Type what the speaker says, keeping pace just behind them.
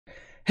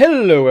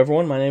Hello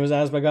everyone, my name is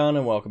Asmogan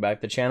and welcome back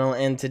to the channel,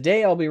 and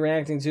today I'll be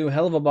reacting to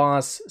Helluva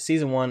Boss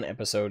Season 1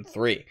 Episode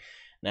 3.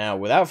 Now,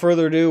 without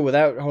further ado,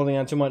 without holding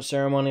on too much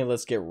ceremony,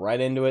 let's get right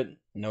into it.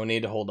 No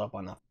need to hold up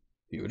on nothing.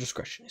 Viewer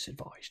discretion is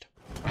advised.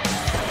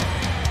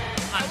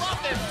 I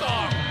love this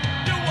song!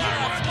 You were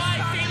a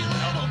spicy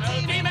little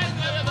demon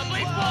with a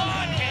bleach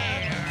blonde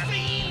hair!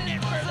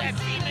 Fiend for that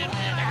demon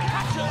with a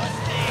touchless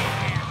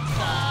stare!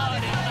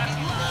 Somebody must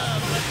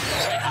love with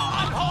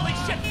holy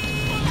shit!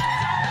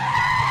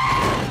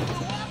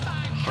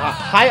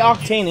 High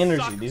octane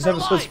energy. These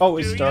episodes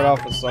always start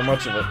off with so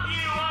much of it.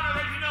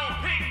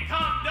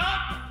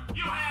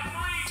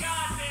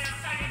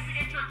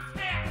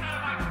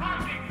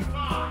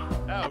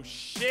 Oh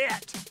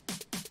shit!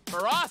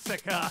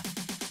 Verosica!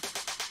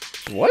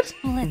 What?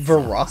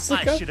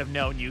 Verosica? I should have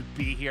known you'd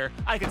be here.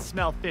 I can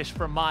smell fish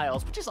for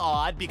miles, which is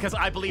odd because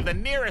I believe the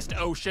nearest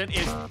ocean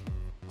is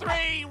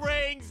 3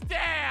 rings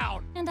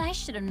down! And I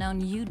should have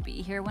known you'd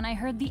be here when I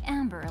heard the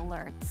Amber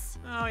Alerts.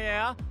 Oh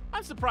yeah?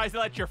 I'm surprised they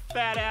let your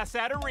fat ass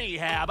out of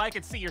rehab. I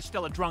could see you're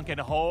still a drunken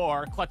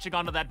whore, clutching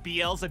onto that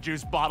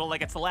Beelzejuice bottle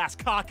like it's the last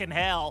cock in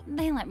hell.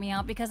 They let me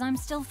out because I'm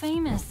still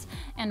famous,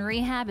 and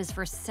rehab is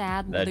for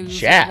sad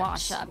loser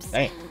wash-ups.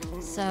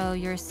 So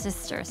your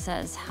sister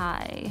says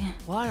hi.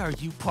 Why are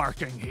you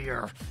parking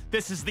here?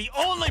 This is the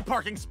only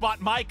parking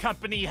spot my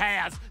company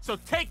has, so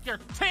take your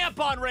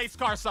tampon race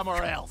car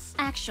somewhere else.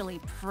 Actually,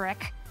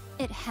 prick,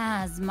 it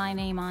has my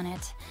name on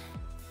it.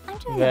 I'm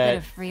doing That a bit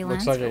of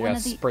freelance looks like for it one got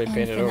of the spray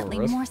painted infinitely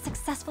over it. more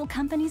successful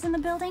companies in the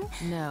building.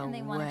 No And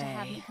they wanted to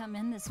have way. me come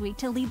in this week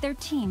to lead their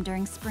team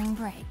during spring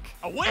break.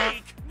 A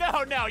week?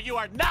 No, you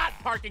are not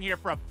parking here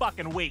for a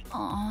fucking week.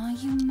 Aw,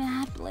 you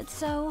mad,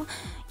 Blitzo?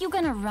 You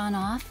gonna run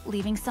off,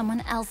 leaving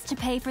someone else to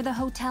pay for the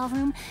hotel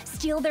room,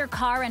 steal their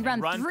car, and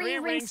run 3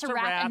 rings to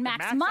wrap and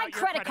max my out your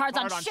credit cards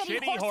on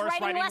shitty horse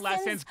riding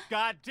lessons?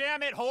 God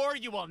damn it, whore,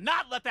 you will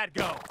not let that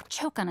go.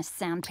 Choke on a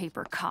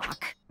sandpaper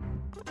cock.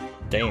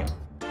 Damn.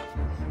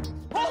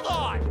 Hold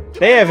on!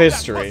 They have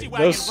history.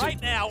 Those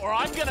right now, or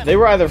I'm gonna... They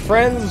were either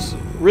friends,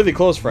 really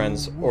close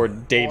friends, or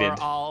dated.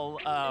 Or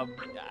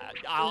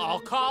I'll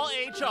call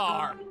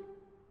HR.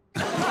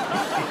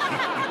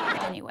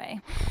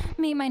 Anyway,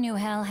 meet my new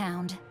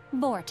hellhound,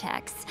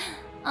 Vortex.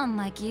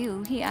 Unlike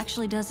you, he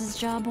actually does his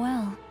job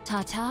well.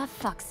 Ta-ta,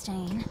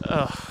 fuckstain.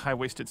 Ugh, I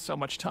wasted so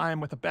much time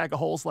with a bag of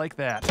holes like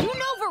that. You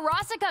know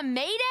Verosica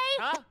Mayday?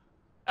 Huh?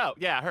 Oh,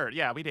 yeah, I heard.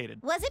 Yeah, we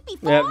dated. Was it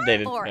before Yep,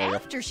 dated. or There you go.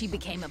 after she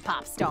became a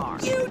pop star?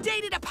 You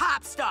dated a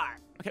pop star.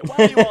 Okay, why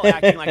are you all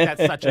acting like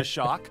that's such a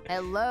shock?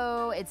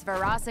 Hello, it's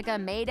Verosica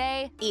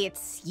Mayday.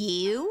 It's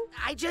you?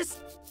 Is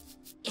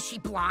she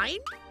blind?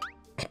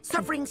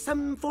 Suffering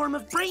some form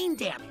of brain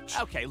damage.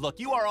 Okay, look,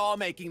 you are all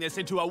making this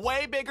into a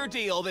way bigger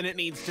deal than it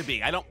needs to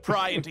be. I don't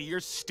pry into your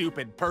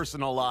stupid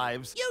personal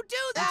lives. You do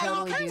that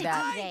totally all do the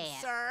that.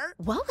 time, sir.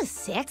 What was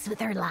sex with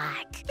her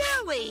like?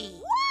 Billy!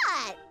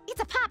 What?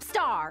 It's a pop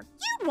star.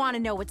 You'd want to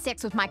know what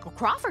sex with Michael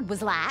Crawford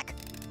was like.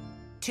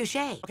 Touche.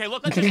 Okay,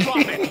 look, let's just drop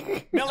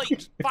it. Millie,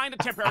 find a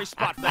temporary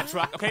spot for that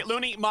truck. Okay,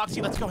 Looney,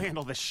 Moxie, let's go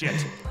handle this shit.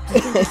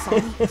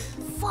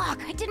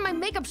 Fuck, I did my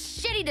makeup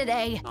shitty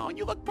today. Oh,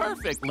 you look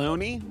perfect,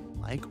 Looney.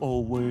 Like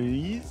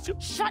always.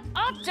 Shut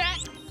up, Dad.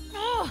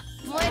 Oh,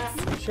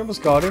 Blitz. She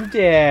almost called him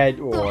Dad.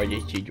 Oh,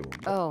 yes, she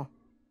did. Oh.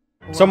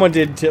 Someone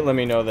did let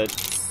me know that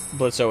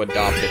Blitzo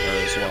adopted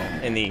her as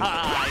well in the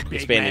Hi, big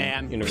expanded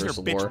man.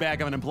 Universal Mr. lore. Bitch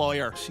bag of an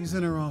employer. She's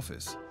in her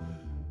office.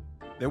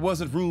 There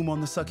wasn't room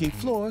on the sucking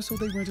floor, so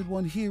they rented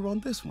one here on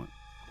this one.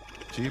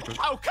 Cheaper.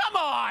 Oh, come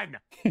on!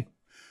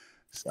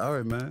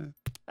 Sorry, man.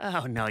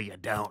 Oh, no, you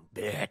don't,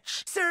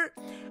 bitch. Sir,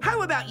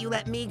 how about you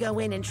let me go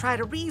in and try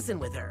to reason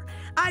with her?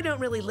 I don't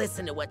really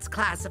listen to what's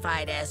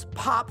classified as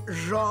pop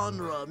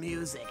genre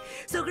music,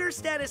 so her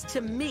status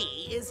to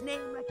me is name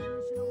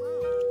recognition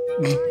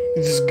alone.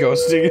 Just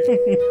ghosting.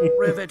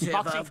 Riveted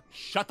Moxie, of...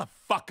 shut the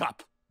fuck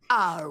up.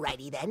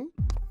 Alrighty then.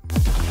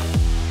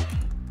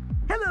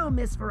 Hello,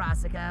 Miss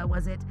Verosica,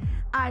 was it?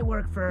 I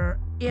work for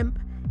Imp,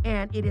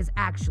 and it is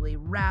actually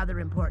rather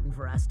important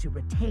for us to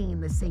retain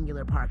the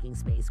singular parking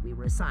space we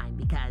were assigned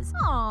because...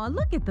 Aw,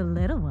 look at the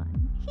little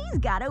one. He's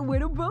got a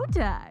widow bow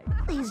tie.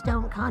 Please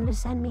don't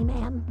condescend me,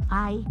 ma'am.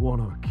 I...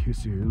 Wanna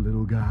kiss you,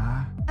 little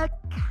guy? A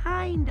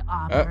kind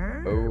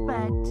offer, Uh-oh.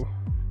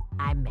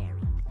 but I'm married.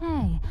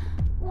 Hey,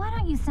 why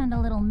don't you send a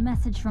little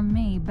message from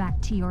me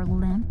back to your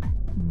limp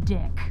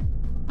dick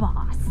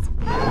boss?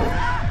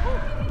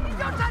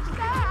 Don't touch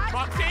that!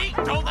 Moxie,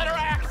 don't let her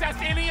access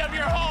any of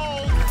your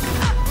holes!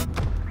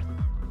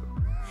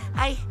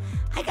 I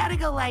gotta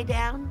go lie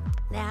down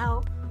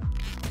now.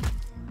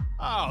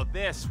 Oh,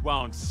 this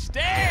won't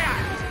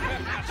stand!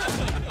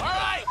 All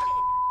right,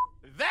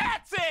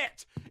 that's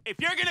it! If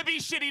you're gonna be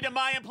shitty to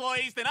my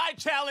employees, then I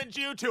challenge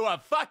you to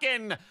a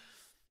fucking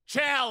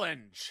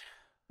challenge.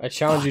 I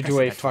challenge you Fuck,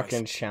 to I a said that fucking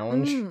twice.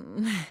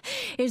 challenge.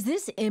 Is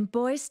this imp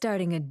boy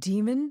starting a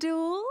demon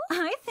duel?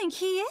 I think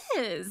he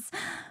is.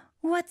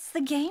 What's the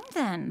game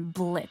then,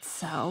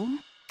 Blitzo?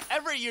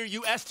 Every year,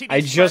 you STD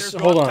I just-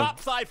 spreaders hold go on.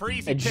 topside for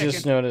easy I picking.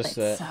 just noticed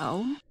that.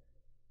 Blitzo?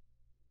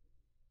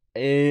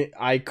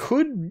 I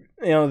could,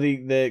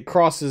 the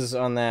crosses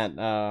on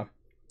that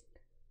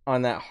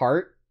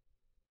heart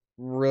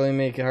really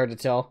make it hard to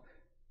tell.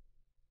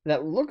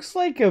 That looks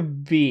like a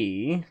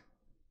B.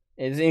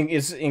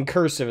 It's in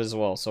cursive as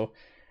well, so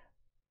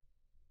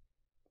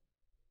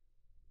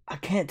I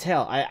can't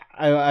tell.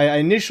 I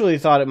initially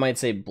thought it might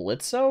say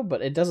Blitzo,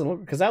 but it doesn't look,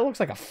 because that looks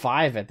like a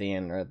 5 at the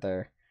end right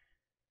there.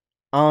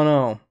 I don't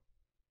know.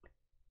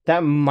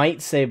 That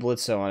might say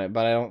Blitzo on it,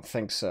 but I don't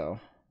think so.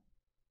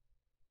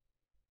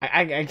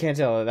 I can't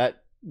tell.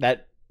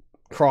 That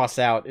cross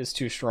out is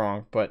too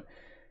strong, but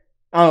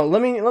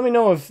let me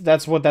know if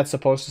that's what that's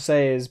supposed to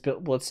say is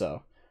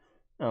Blitzo.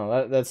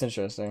 Oh, that's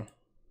interesting.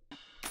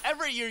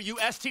 Every year, you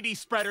STD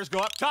spreaders go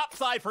up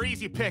topside for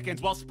easy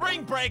pickings, while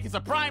spring break is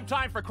a prime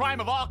time for crime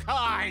of all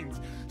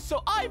kinds.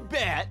 So I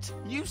bet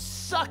you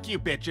suck, you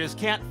bitches,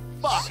 can't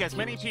fuck as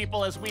many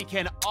people as we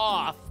can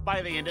off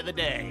by the end of the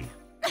day.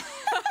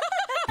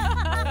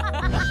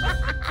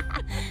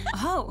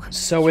 Oh.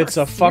 So it's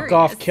a fuck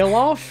off kill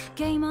off?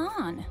 Game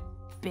on,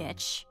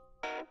 bitch.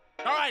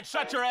 All right,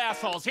 shut your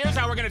assholes. Here's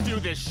how we're gonna do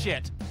this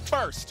shit.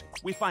 First,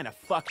 we find a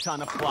fuck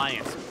ton of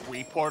clients.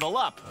 We portal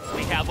up.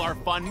 We have our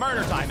fun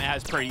murder time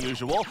as per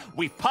usual.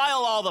 We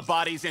pile all the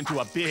bodies into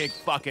a big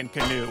fucking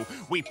canoe.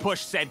 We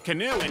push said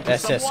canoe into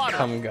some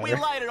water. We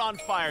light it on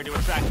fire to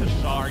attract the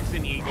sharks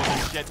and eagles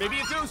and shit. Maybe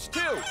a goose too.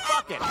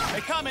 Fuck it.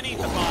 They come and eat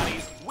the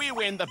bodies. We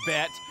win the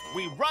bet.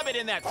 We rub it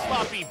in that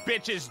sloppy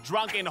bitch's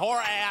drunken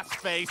whore ass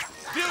face.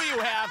 Do you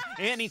have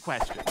any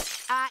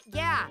questions?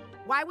 Yeah.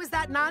 Why was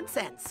that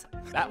nonsense?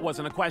 That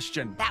wasn't a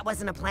question. That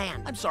wasn't a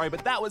plan. I'm sorry,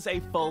 but that was a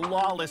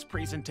flawless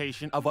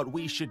presentation of what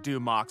we should do,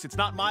 Mox. It's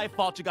not my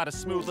fault you got a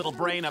smooth little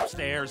brain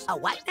upstairs. A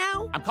what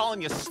now? I'm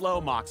calling you slow,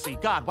 Moxie.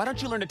 God, why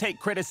don't you learn to take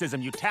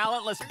criticism, you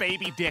talentless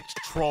baby-dicked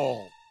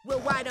troll? Well,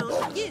 why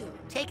don't you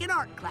take an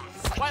art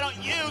class? Why don't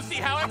you see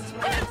how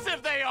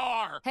expensive they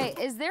are? Hey,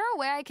 is there a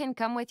way I can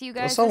come with you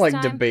guys Those sound this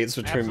like time? debates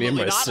between me and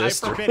my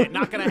sister. I forbid it.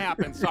 Not gonna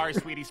happen. Sorry,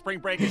 sweetie. Spring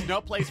break is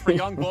no place for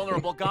young,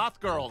 vulnerable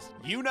goth girls.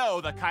 You know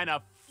the kind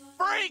of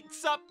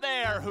freaks up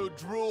there who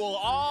drool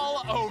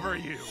all over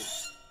you.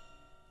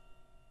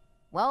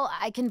 Well,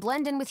 I can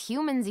blend in with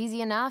humans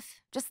easy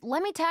enough. Just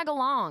let me tag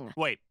along.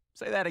 Wait,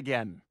 say that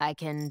again. I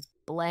can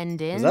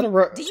blend in. Is that a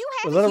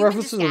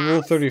reference to the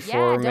Rule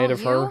 34 made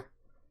of her?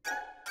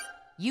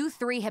 You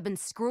three have been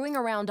screwing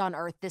around on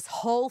Earth this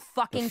whole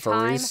fucking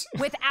time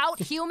without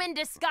human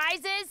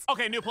disguises?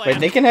 Okay, new plan. Wait,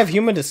 they can have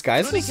human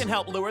disguises? We can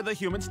help lure the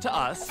humans to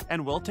us,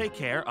 and we'll take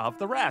care of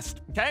the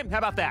rest. Okay, how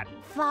about that?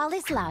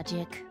 Flawless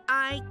logic.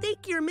 I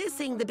think you're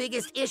missing the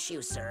biggest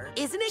issue, sir.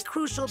 Isn't it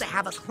crucial to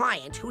have a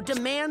client who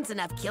demands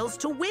enough kills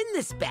to win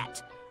this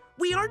bet?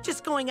 We aren't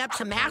just going up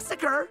to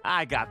massacre.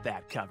 I got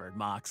that covered,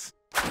 Mox.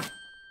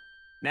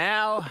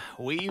 Now,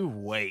 we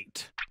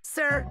wait.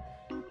 Sir,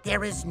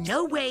 there is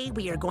no way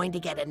we are going to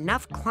get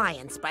enough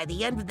clients by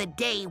the end of the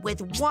day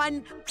with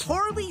one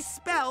poorly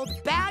spelled,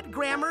 bad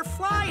grammar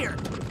flyer.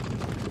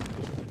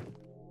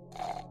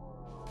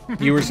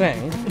 You were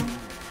saying?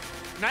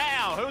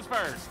 Now, who's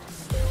first?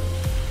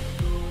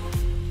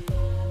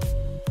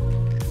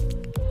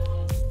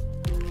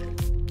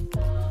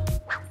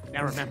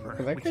 Now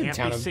remember, we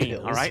can't be seen,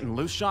 all right? And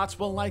loose shots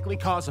will likely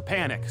cause a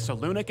panic, so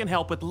Luna can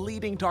help with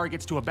leading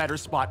targets to a better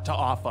spot to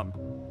off them.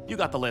 You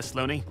got the list,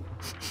 Looney.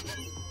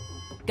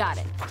 Got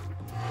it.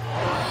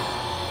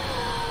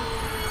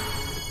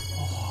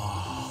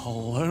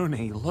 Oh,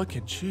 Looney, look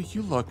at you.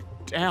 You look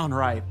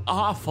downright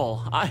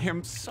awful. I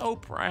am so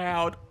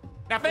proud.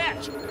 Now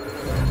fetch!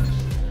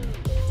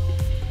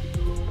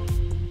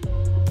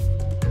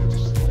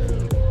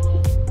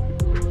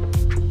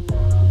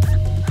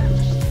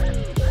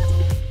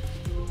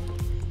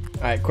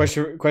 All right,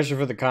 question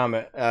for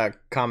the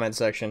comment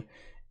section.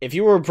 If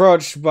you were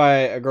approached by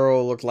a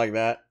girl who looked like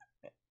that,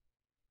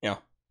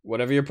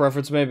 whatever your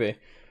preference may be,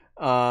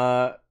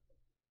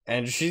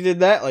 and she did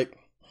that, like,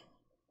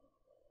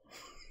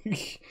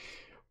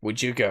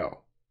 would you go?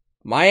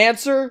 My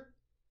answer,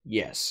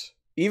 yes.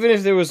 Even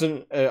if there was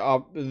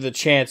the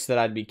chance that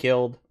I'd be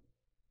killed,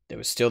 there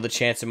was still the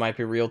chance it might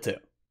be real too.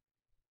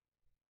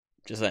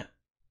 Just saying.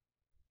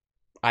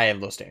 I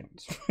have low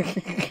standards.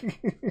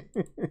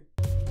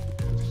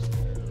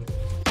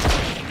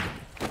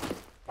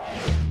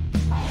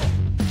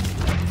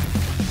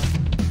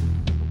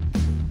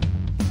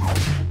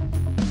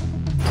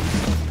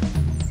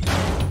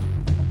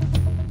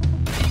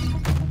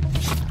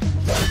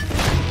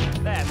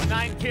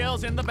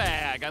 Kills in the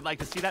bag. I'd like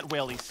to see that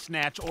whaley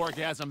snatch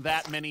orgasm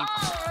that many. All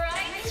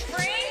right,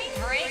 spring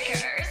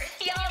breakers.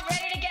 Y'all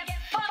ready to get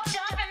fucked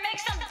up and make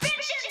some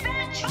bitchin'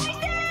 bad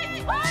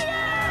choices? Fire!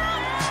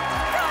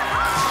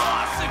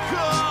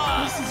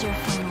 This is your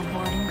final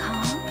boarding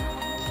call.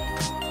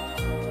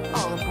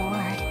 All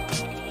aboard.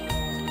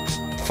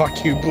 Fuck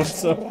you,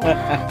 Blitzo.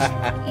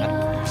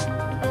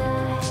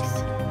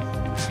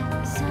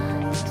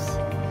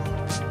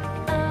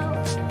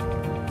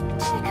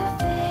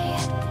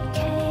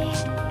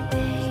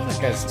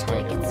 Guy's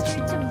tongue.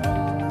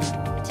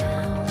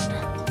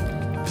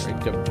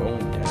 Straight to bone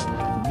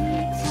town.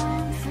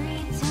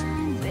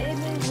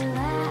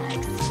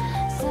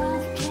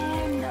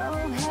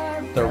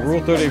 The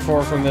Rule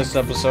 34 from this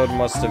episode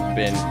must have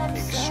been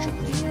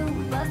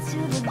extreme.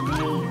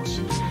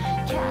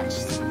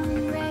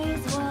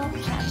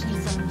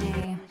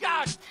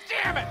 God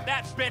damn it!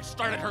 That bitch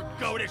started her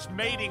goatish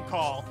mating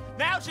call.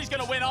 Now she's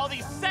gonna win all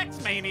these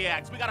sex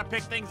maniacs. We gotta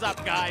pick things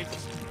up, guys.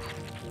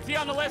 Is he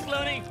on the list,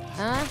 Looney?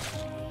 Huh?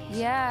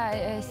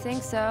 Yeah, I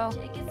think so.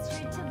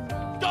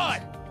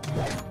 Good!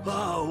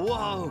 Oh,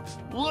 whoa.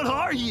 What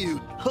are you?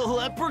 A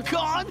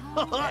leprechaun?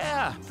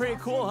 Yeah, pretty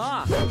cool,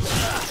 huh?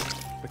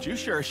 But you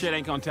sure as shit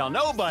ain't gonna tell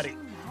nobody.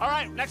 All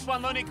right, next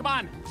one, Looney, come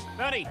on.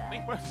 Looney,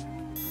 where's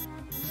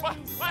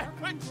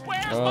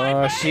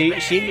my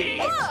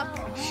baby?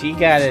 she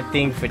got a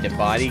thing for the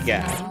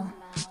bodyguard.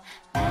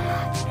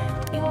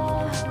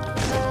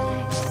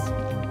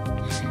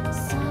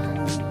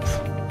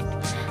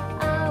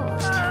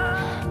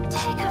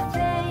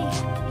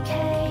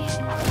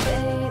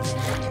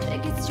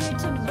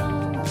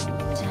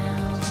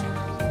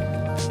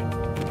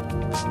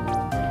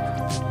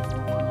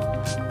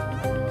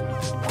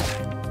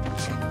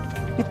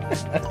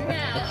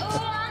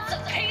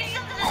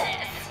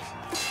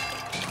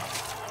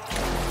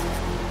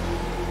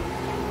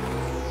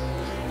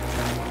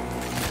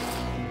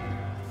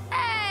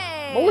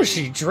 What was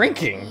she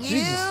drinking?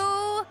 Jesus.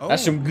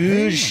 That's some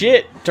good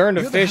shit. Turned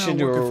a fish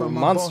into a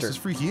monster.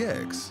 Freaky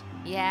eggs.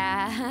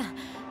 Yeah.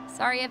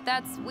 Sorry if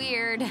that's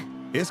weird.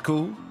 It's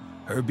cool.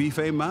 Her beef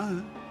ain't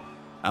mine.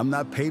 I'm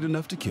not paid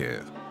enough to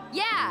care.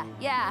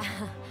 Yeah.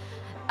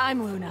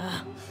 I'm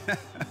Luna.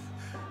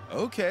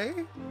 Okay.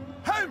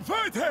 I'm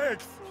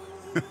Vortex!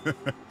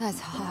 That's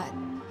hot.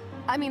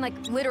 I mean, like,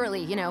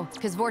 literally, you know,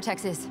 because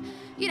vortexes,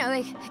 you know,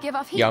 they give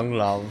off heat. Young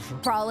love.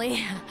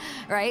 Probably,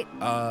 right?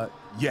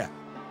 Yeah.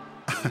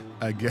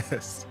 I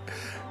guess.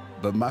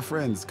 But my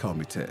friends call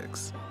me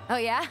Tex. Oh,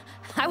 yeah?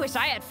 I wish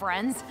I had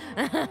friends.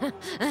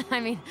 I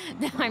mean,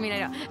 I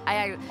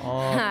don't.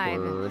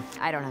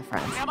 I don't have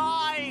friends. Am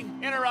I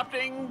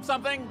interrupting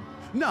something?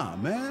 Nah,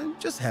 man.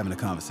 Just having a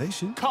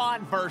conversation.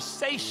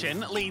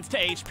 Conversation leads to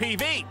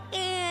HPV.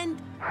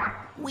 And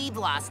we've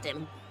lost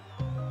him.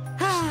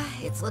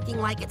 It's looking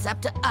like it's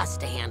up to us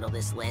to handle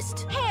this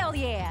list. Hell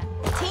yeah!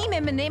 Team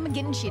Eminem are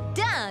getting shit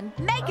done,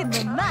 making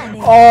the money.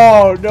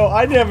 Oh, no,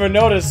 I never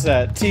noticed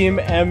that. Team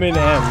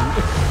Eminem.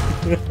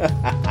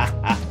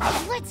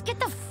 Let's get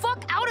the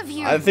fuck out of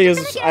here. I think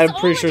I'm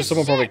pretty sure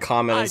someone probably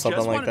commented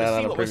something like that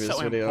on a previous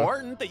so video.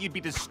 Important that you'd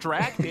be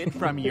distracted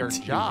from your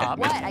job.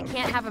 What? I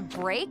can't have a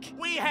break?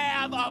 We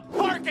have a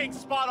parking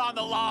spot on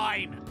the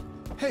line.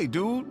 Hey,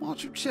 dude, why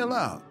don't you chill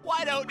out?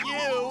 Why don't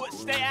you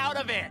stay out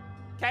of it?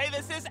 Okay,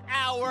 this is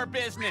our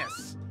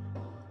business.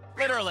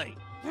 Literally.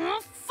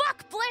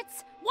 Fuck,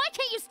 Blitz! Why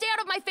can't you stay out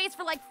of my face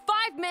for like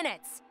 5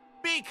 minutes?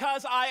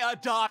 Because I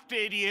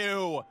adopted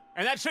you.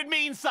 And that should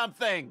mean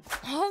something.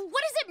 Oh,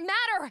 what does it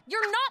matter?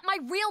 You're not my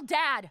real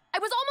dad. I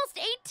was almost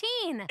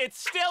 18. It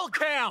still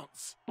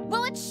counts.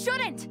 Well, it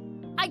shouldn't.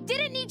 I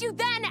didn't need you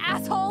then,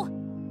 asshole.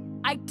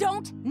 I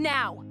don't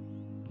now.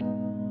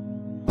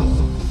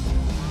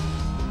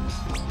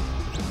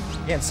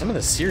 Again, some of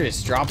the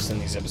serious drops in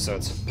these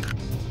episodes.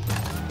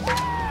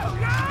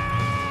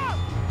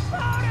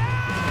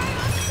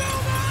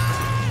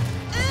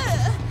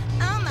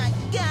 Oh my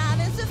god,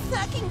 it's a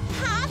fucking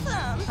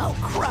possum! Oh,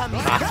 crummy.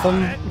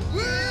 Gotham?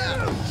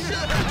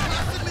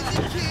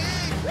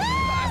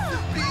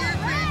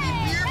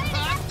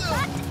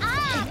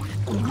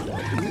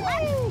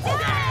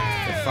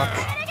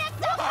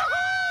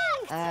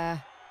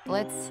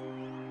 Blitz,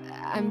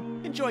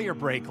 Enjoy your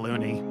break,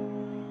 Looney.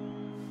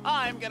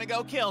 I'm gonna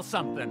go kill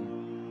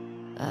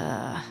something.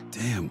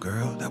 Damn,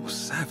 girl, that was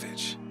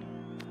savage.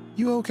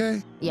 You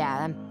okay?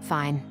 Yeah, I'm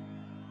fine.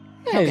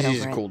 Yeah, get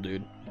he's over a it. cool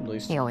dude, at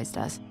least. He always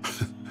does.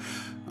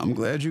 I'm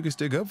glad you can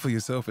stick up for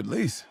yourself at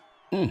least.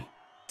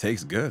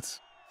 Takes guts.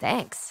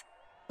 Thanks.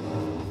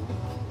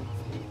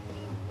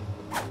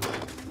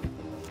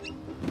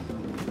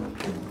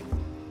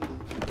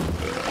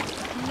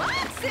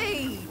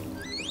 Moxie!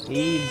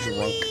 He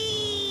drunk.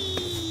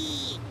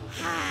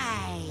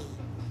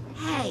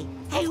 Hi.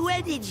 Hey,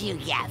 what did you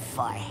get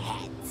for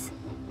heads?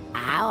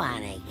 I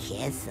wanna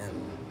kiss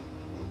him.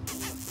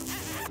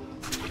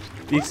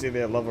 You see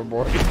that lover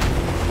boy?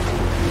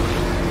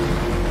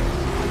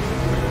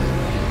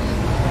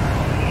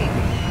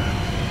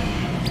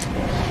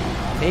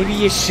 Maybe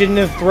you shouldn't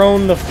have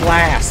thrown the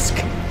flask.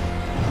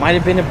 Might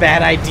have been a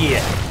bad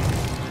idea.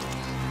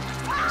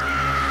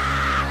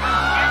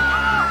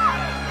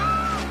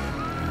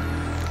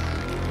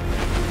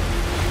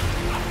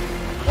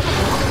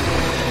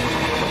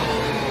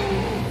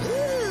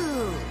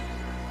 Ooh,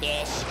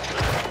 fish.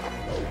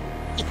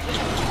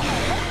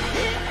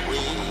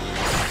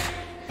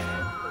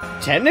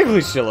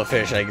 Technically still a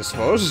fish, I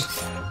suppose.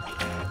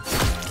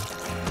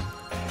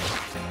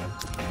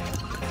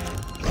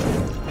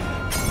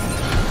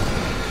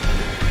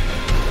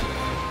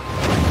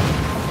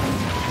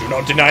 Do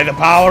not deny the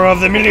power of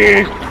the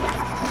mini!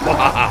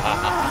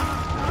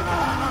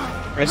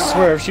 I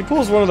swear, if she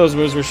pulls one of those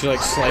moves where she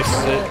like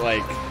slices it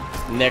like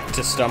neck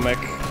to stomach,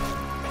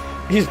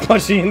 he's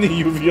punching in the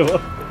uvula.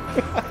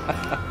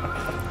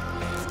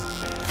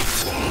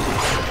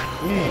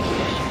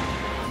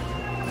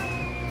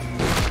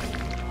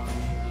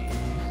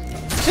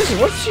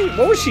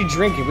 What was she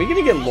drinking? We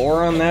gonna get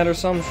lore on that or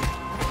some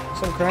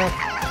crap?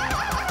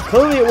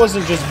 Clearly it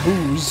wasn't just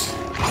booze.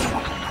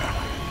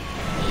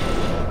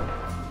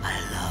 I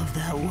love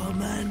that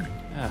woman.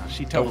 Oh,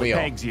 she totally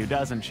pegs you,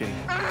 doesn't she?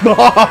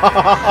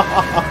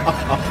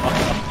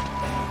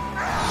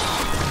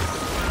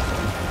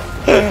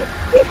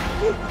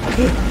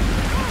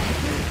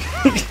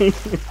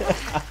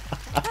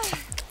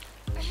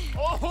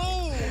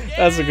 Oh, yeah,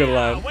 that's a good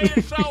line. way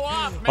to show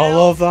off, I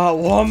love that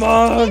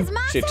woman.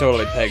 She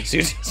totally Muscle pegs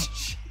you.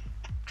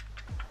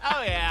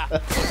 Oh yeah,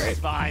 it's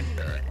fine.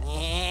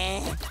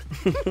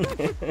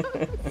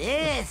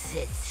 This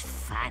is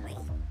funny.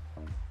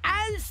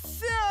 And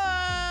so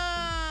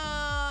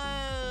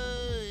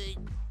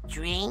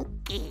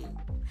drinking.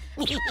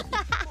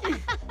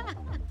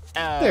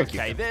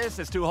 Okay, this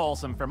is too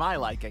wholesome for my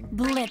liking.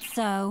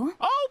 Blitzo.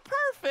 Oh,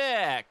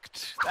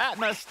 perfect! That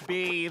must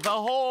be the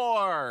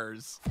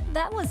whores.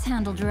 That was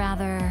handled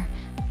rather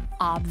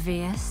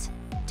obvious,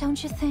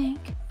 don't you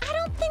think? I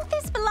don't think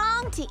this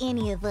belonged to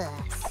any of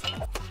us.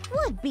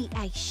 Would be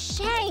a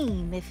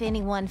shame if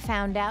anyone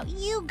found out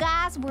you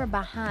guys were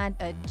behind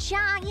a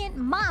giant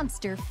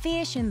monster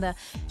fish in the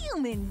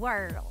human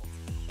world.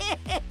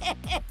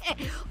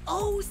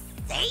 Oh,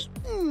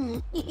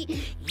 Satan!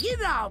 You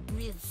know,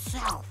 it's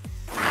so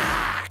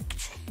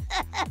fucked.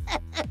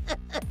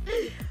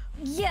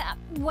 Yeah,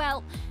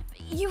 well,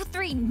 you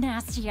three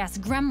nasty-ass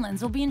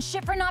gremlins will be in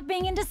shit for not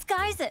being in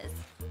disguises.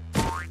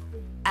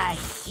 A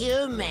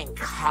human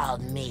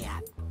called me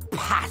a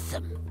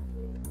possum.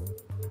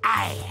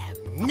 I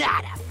am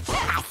not a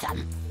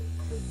possum.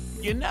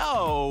 You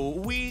know,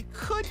 we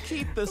could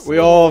keep this. We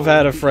all have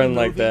had a friend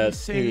like that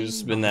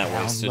who's been that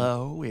wasted.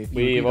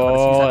 We've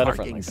all had a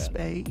friend like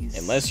that.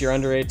 Unless you're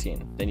under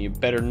 18, then you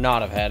better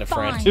not have had a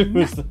friend Fine.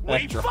 who's that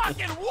We drunk.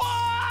 fucking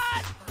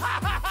won!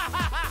 Fuck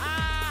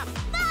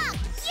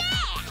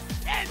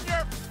yeah! In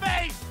your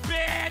face,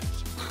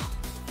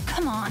 bitch!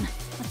 Come on,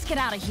 let's get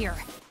out of here.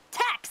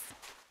 Tex!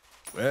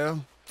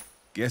 Well,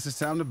 guess it's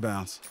time to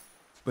bounce.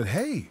 But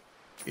hey,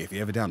 if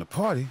you're ever down to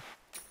party,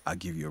 I'll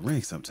give you a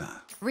ring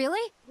sometime.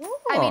 Really?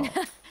 I mean,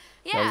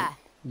 yeah.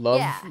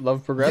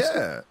 Love progressive.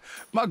 Yeah,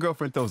 my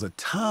girlfriend throws a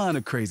ton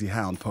of crazy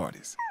hound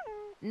parties.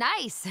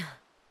 Nice.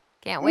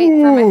 Can't wait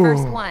for my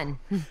first one.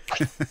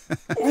 Let's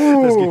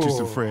get you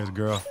some friends,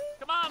 girl.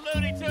 Come on,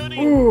 Looney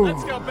Tooney.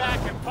 Let's go back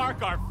and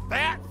park our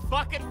fat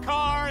fucking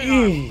car in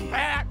our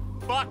fat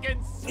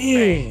fucking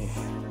space.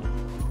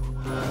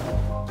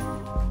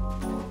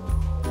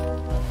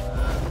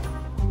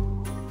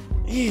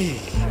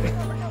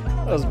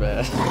 That was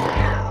bad.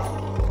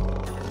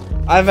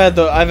 I've had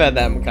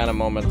that kind of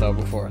moment though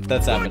before.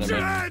 That's happened to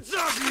me. Hands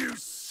up, you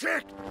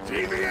sick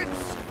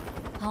deviants!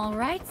 All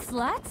right,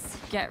 sluts,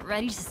 get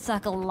ready to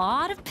suck a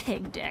lot of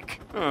pig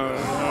dick.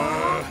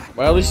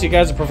 Well, at least you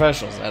guys are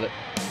professionals at it.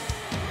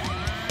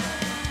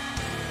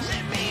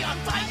 Let me on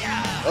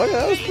fire! Okay,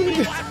 that was pretty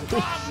good.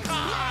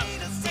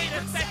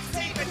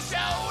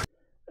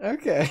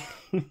 Okay.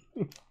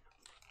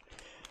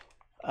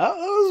 that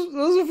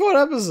was a fun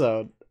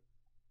episode.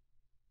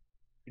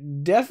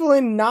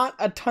 Definitely not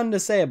a ton to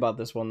say about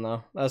this one,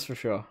 though. That's for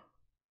sure.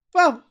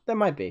 Well, there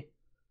might be.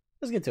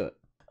 Let's get to it.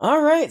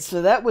 Alright,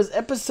 so that was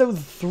episode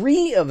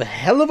 3 of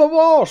Helluva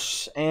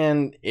Boss.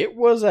 And it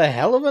was a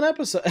hell of an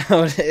episode.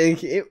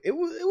 it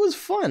was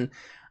fun.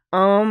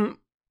 You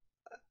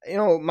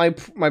know, my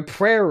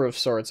prayer of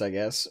sorts, I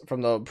guess,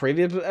 from the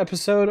previous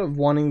episode of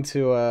wanting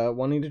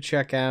to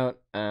check out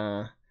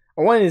I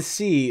wanted to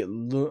see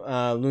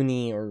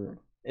Looney, or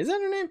is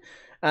that her name?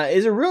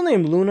 Is her real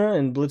name Luna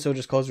and Blitzo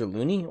just calls her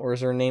Looney, or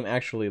is her name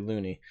actually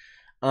Looney?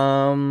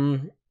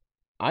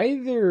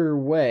 Either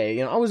way,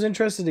 you know, I was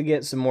interested to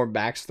get some more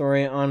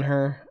backstory on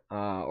her,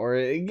 or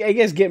I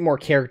guess get more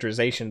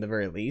characterization at the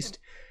very least.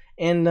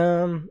 And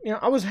you know,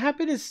 I was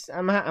happy to.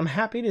 I'm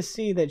happy to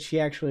see that she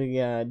actually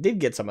did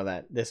get some of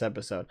that this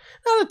episode.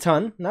 Not a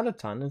ton.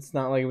 It's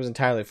not like it was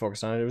entirely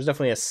focused on it. It was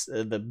definitely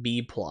the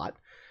B plot.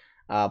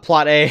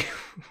 Plot A.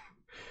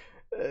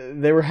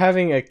 They were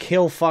having a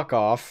kill fuck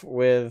off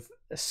with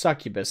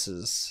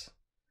succubuses.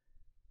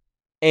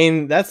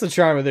 And that's the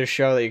charm of this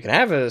show, that you can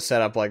have a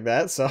setup like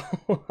that, so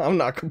I'm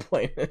not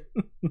complaining.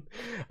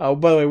 Oh,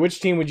 by the way,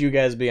 which team would you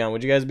guys be on?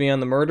 Would you guys be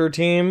on the murder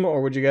team,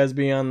 or would you guys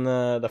be on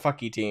the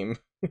fucky team?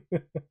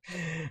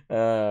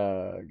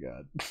 Oh,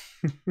 God.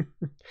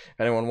 If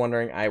anyone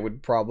wondering, I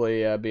would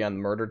probably be on the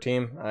murder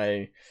team.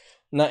 Ain't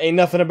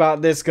nothing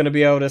about this gonna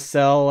be able to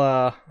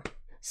sell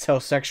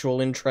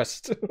sexual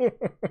interest.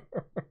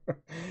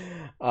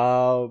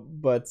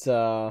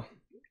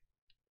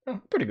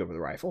 Pretty good with a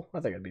rifle. I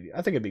think I'd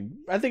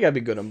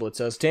be good on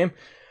Blitzo's team.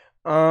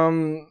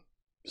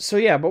 So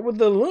yeah, but with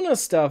the Luna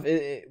stuff,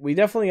 we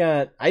definitely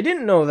got. I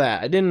didn't know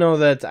that. I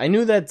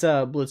knew that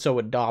Blitzo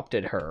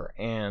adopted her,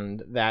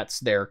 and that's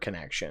their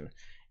connection.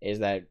 Is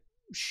that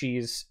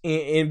she's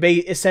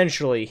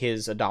essentially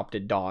his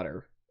adopted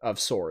daughter of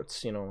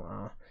sorts, you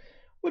know.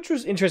 Which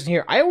was interesting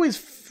here. I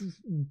always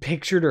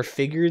pictured or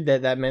figured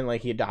that meant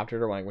like he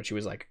adopted her like when she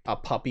was like a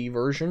puppy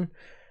version.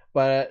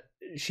 But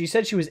she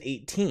said she was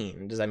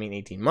 18. Does that mean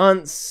 18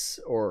 months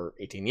or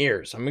 18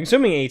 years? I'm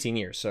assuming 18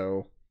 years,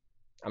 so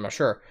I'm not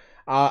sure.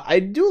 I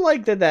do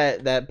like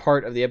that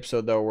part of the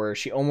episode, though, where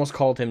she almost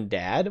called him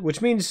dad,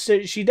 which means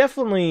she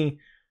definitely...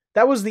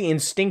 That was the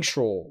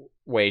instinctual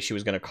way she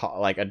was going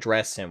to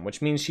address him,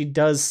 which means she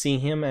does see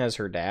him as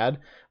her dad,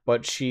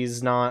 but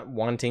she's not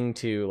wanting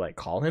to,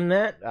 call him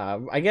that.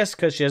 I guess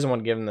because she doesn't want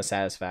to give him the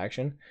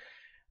satisfaction.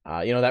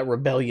 That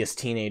rebellious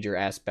teenager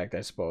aspect,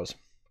 I suppose.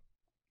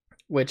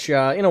 Which,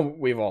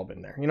 we've all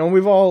been there.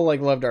 We've all,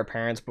 loved our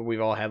parents, but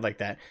we've all had,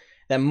 that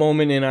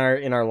moment in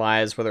our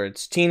lives, whether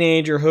it's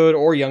teenagerhood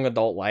or young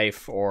adult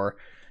life, or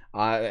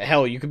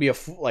hell, you could be a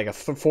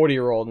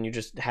 40-year-old and you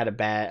just had a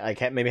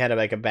bad, maybe had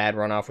a bad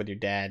run off with your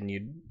dad, and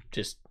you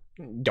just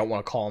don't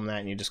want to call him that,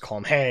 and you just call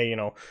him, hey,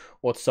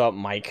 what's up,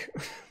 Mike?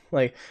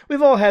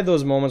 We've all had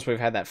those moments where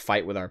we've had that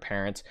fight with our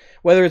parents,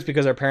 whether it's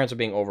because our parents are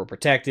being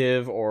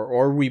overprotective,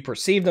 or we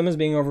perceive them as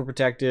being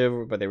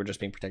overprotective, but they were just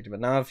being protective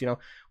enough.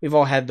 We've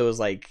all had those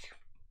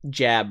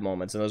jab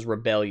moments and those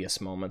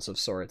rebellious moments of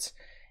sorts.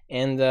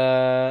 And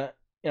I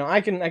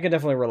can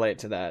definitely relate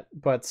to that.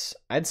 But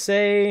I'd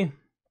say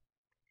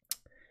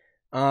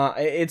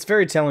it's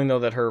very telling, though,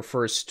 that her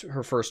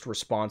first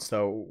response,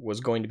 though, was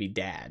going to be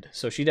dad.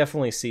 So she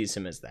definitely sees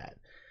him as that.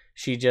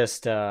 She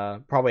just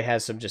probably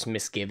has some just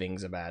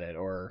misgivings about it,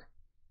 or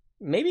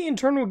maybe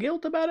internal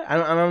guilt about it.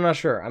 I'm not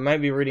sure. I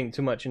might be reading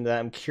too much into that.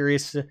 I'm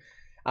curious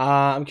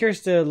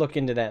to look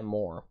into that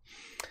more.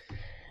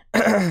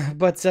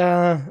 But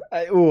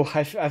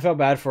I felt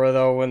bad for her,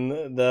 though, when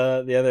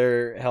the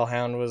other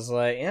hellhound was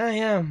like,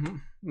 yeah,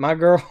 my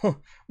girl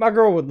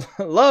would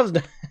love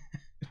to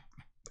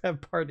have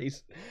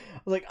parties. I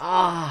was like,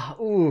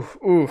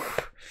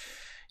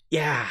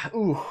 yeah,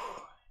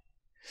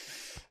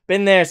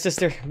 been there,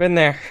 sister, been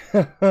there.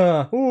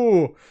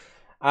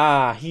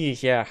 I've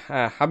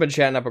been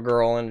chatting up a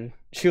girl, and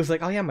she was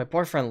like, oh yeah, my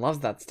boyfriend loves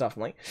that stuff.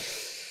 I'm like,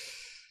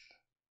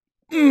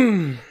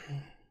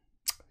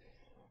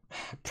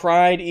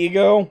 pride,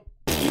 ego,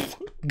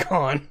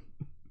 gone.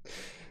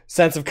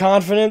 Sense of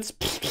confidence,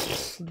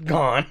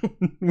 gone.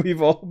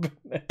 We've all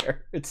been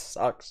there. It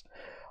sucks.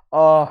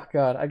 Oh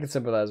god, I can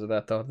sympathize with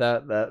that, though.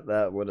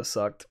 That would have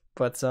sucked.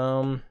 But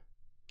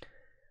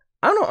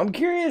I don't know. I'm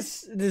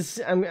curious.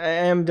 I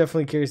am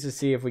definitely curious to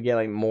see if we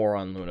get more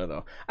on Luna,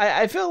 though.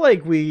 I feel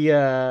like we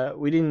got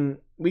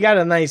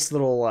a nice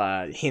little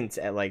hint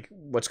at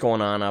what's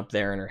going on up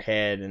there in her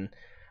head, and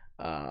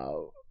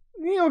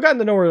gotten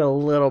to know her a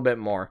little bit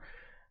more.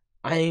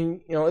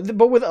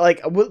 But with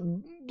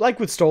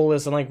with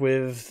Stolas and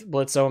with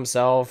Blitzo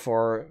himself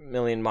or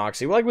Millie and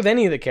Moxie, with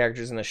any of the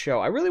characters in the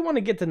show, I really want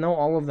to get to know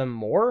all of them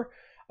more.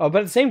 But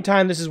at the same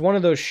time, this is one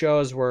of those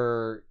shows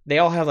where they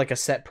all have a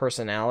set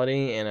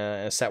personality and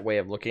a set way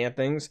of looking at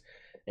things,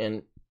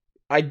 and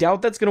I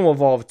doubt that's going to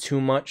evolve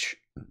too much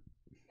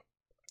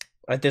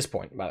at this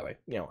point. By the way,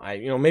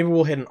 maybe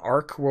we'll hit an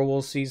arc where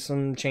we'll see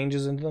some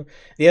changes into them.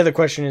 The other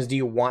question is, do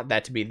you want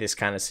that to be this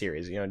kind of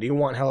series? Do you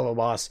want Helluva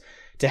Boss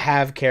to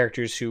have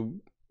characters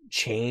who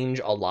change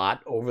a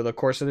lot over the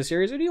course of the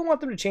series, or do you want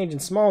them to change in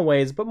small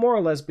ways but more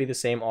or less be the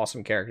same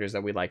awesome characters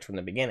that we liked from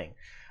the beginning?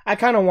 I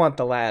kind of want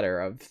the latter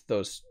of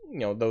those,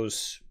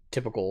 those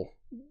typical,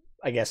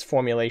 I guess,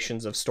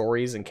 formulations of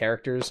stories and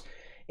characters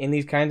in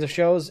these kinds of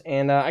shows,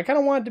 and I kind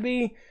of want it to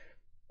be,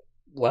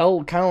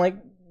 kind of like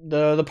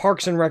the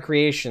Parks and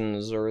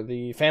Recreations or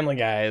the Family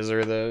Guys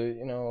or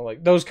the,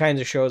 those kinds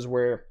of shows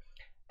where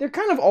they're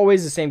kind of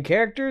always the same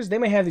characters. They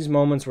may have these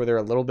moments where they're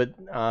a little bit,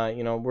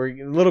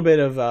 we're a little bit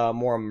of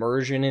more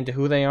immersion into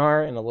who they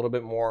are and a little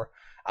bit more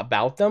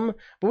about them,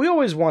 but we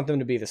always want them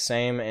to be the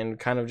same and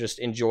kind of just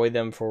enjoy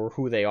them for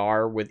who they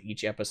are with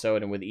each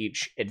episode and with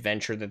each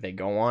adventure that they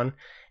go on.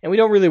 And we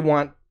don't really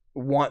want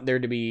there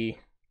to be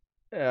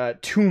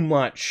too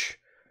much,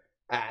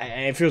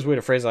 it feels weird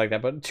to phrase it like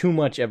that, but too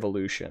much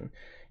evolution.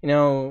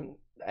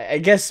 I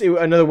guess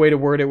another way to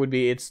word it would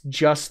be, it's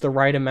just the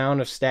right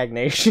amount of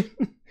stagnation.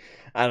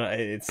 I don't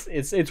know,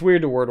 it's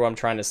weird to word what I'm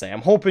trying to say.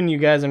 I'm hoping you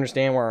guys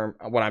understand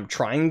what I'm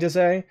trying to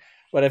say,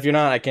 but if you're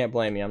not, I can't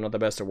blame you. I'm not the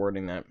best at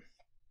wording that.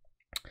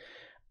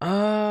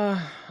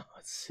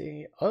 Let's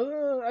see.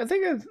 I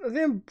think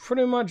I'm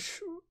pretty much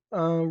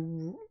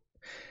trying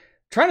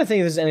to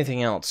think if there's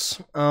anything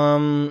else.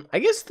 I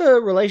guess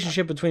the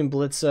relationship between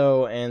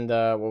Blitzo and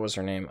what was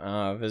her name?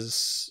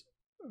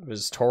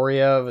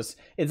 Victoria.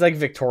 It's like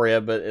Victoria,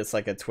 but it's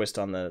like a twist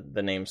on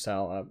the name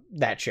style.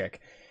 That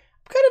chick.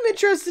 I'm kind of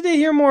interested to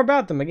hear more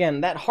about them.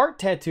 Again, that heart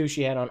tattoo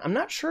she had on, I'm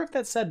not sure if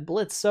that said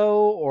Blitzo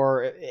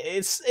or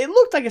it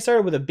looked like it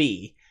started with a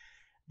B.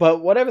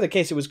 But whatever the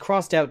case, it was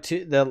crossed out.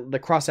 The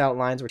cross out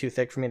lines were too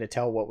thick for me to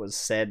tell what was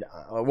said,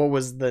 what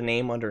was the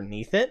name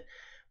underneath it.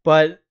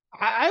 But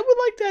I would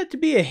like that to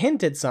be a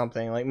hint at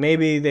something. Like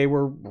maybe they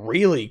were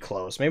really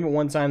close. Maybe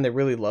one time they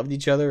really loved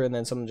each other, and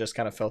then something just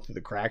kind of fell through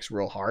the cracks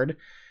real hard.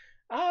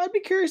 I'd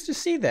be curious to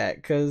see that,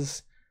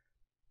 because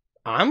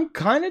I'm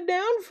kind of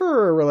down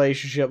for a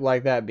relationship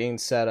like that being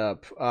set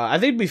up. I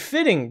think it'd be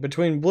fitting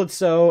between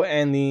Blitzo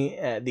and the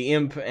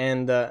Imp,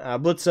 and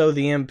Blitzo,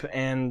 the Imp,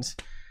 and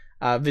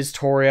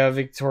Victoria,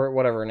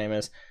 whatever her name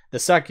is, the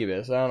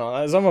succubus. I don't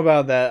know. Something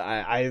about that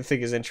I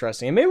think is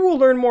interesting, and maybe we'll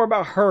learn more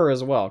about her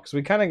as well, because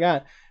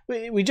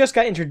we just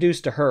got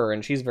introduced to her,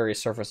 and she's very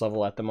surface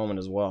level at the moment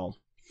as well.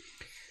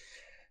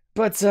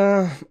 But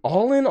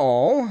all in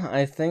all,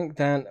 I think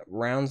that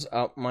rounds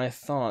up my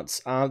thoughts.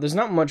 There's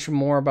not much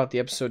more about the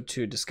episode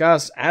to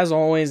discuss. As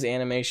always, the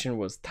animation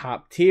was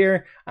top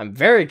tier. I'm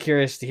very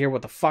curious to hear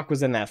what the fuck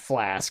was in that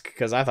flask,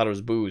 because I thought it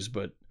was booze,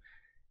 but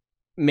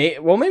maybe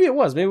it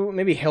was.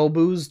 Maybe hell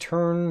booze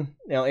turn,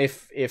 you know,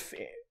 if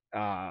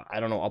I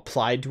don't know,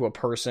 applied to a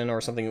person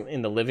or something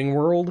in the living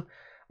world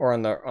or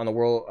on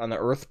the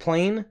Earth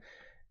plane,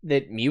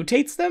 that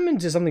mutates them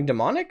into something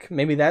demonic.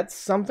 Maybe that's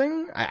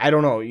something. I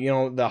don't know. You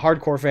know, the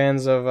hardcore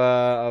fans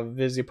of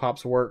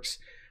Vizzy-Pop's works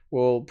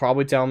will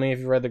probably tell me if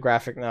you read the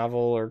graphic novel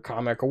or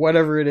comic or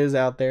whatever it is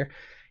out there.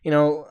 You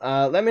know,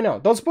 let me know.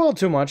 Don't spoil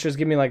too much. Just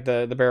give me like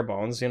the bare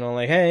bones. You know,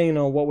 like, hey, you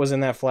know, what was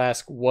in that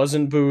flask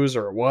wasn't booze,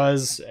 or it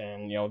was,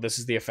 and you know, this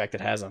is the effect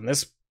it has on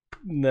this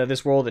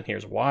world, and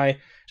here's why.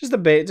 Just the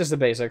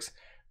basics.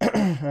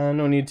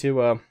 No need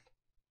to.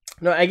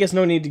 No, I guess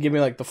no need to give me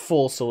like the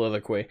full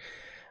soliloquy.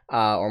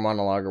 Or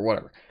monologue, or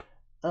whatever.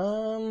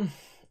 I'm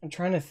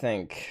trying to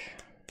think.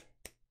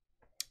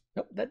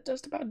 Nope, that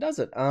just about does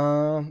it.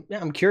 Yeah,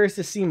 I'm curious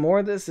to see more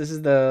of this. This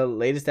is the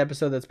latest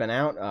episode that's been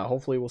out.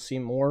 Hopefully we'll see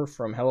more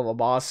from Helluva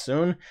Boss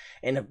soon.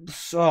 And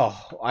so,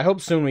 I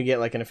hope soon we get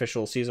like an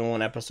official Season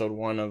 1, Episode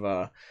 1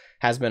 of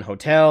Has Been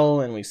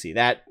Hotel, and we see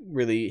that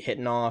really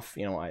hitting off.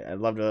 You know, I'd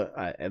love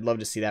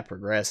to see that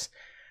progress.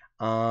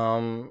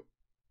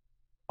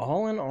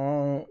 All in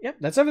all, yep,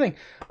 that's everything.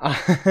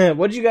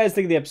 What did you guys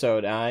think of the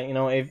episode? You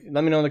know,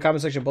 let me know in the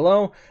comment section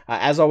below.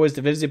 As always,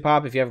 to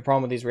Vizzy-Pop, if you have a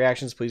problem with these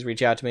reactions, please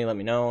reach out to me. Let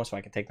me know so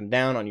I can take them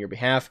down on your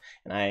behalf.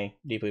 And I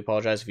deeply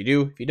apologize if you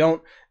do. If you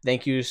don't,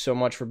 thank you so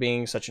much for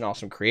being such an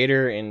awesome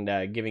creator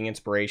and giving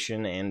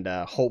inspiration and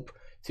hope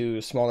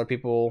to smaller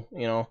people,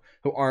 you know,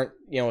 who aren't,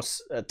 you know,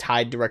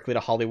 tied directly to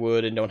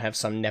Hollywood and don't have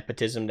some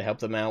nepotism to help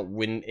them out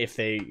if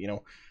they, you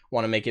know,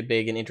 want to make it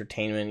big in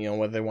entertainment, you know,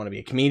 whether they want to be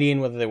a comedian,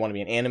 whether they want to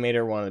be an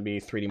animator, want to be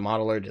a 3D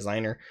modeler,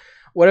 designer,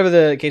 whatever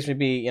the case may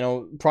be. You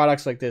know,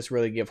 products like this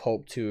really give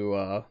hope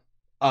to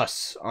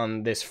us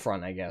on this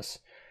front, I guess.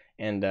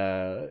 And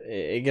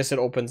I guess it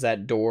opens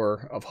that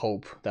door of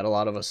hope that a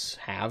lot of us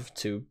have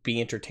to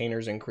be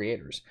entertainers and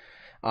creators.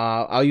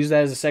 I'll use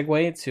that as a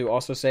segue to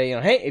also say, you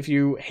know, hey, if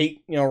you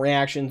hate, you know,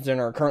 reactions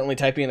and are currently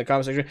typing in the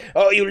comment section,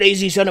 oh, you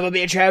lazy son of a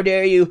bitch, how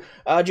dare you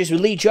just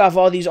leech off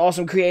all these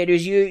awesome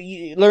creators,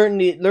 you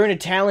learn a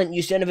talent,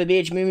 you son of a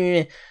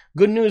bitch.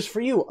 Good news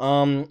for you.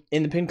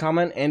 In the pinned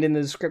comment and in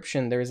the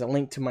description, there is a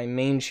link to my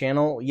main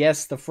channel.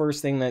 Yes, the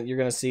first thing that you're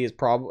going to see is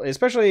probably,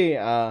 especially,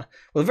 well,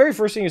 the very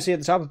first thing you see at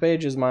the top of the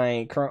page is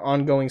my current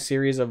ongoing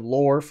series of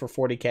lore for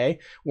 40k,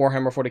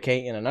 Warhammer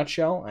 40k in a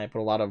nutshell. I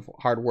put a lot of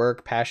hard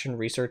work, passion,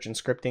 research, and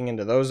scripting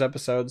into those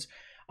episodes.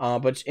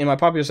 But in my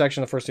popular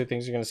section, the first two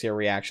things you're going to see are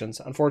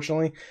reactions.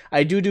 Unfortunately,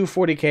 I do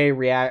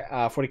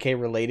 40k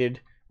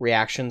related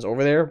reactions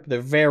over there. They're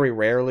very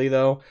rarely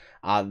though.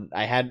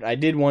 I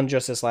did one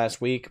just this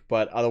last week,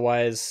 but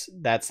otherwise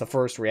that's the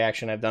first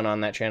reaction I've done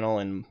on that channel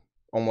in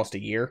almost a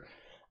year.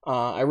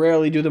 I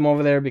rarely do them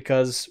over there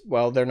because,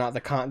 well, they're not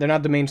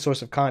the main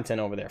source of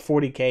content over there.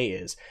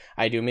 40k is.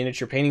 I do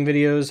miniature painting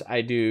videos,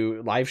 I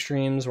do live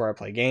streams where I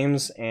play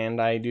games, and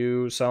I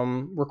do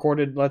some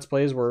recorded Let's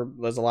Plays where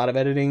there's a lot of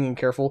editing and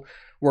careful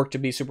work to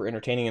be super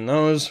entertaining in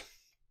those.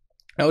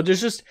 Oh,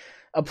 there's just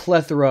a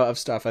plethora of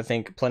stuff I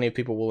think plenty of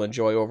people will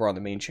enjoy over on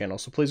the main channel,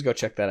 so please go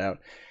check that out.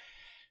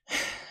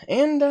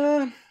 And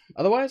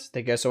otherwise,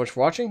 thank you guys so much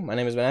for watching. My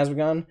name has been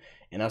Asmogan,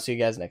 and I'll see you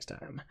guys next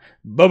time.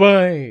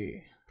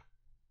 Bye-bye!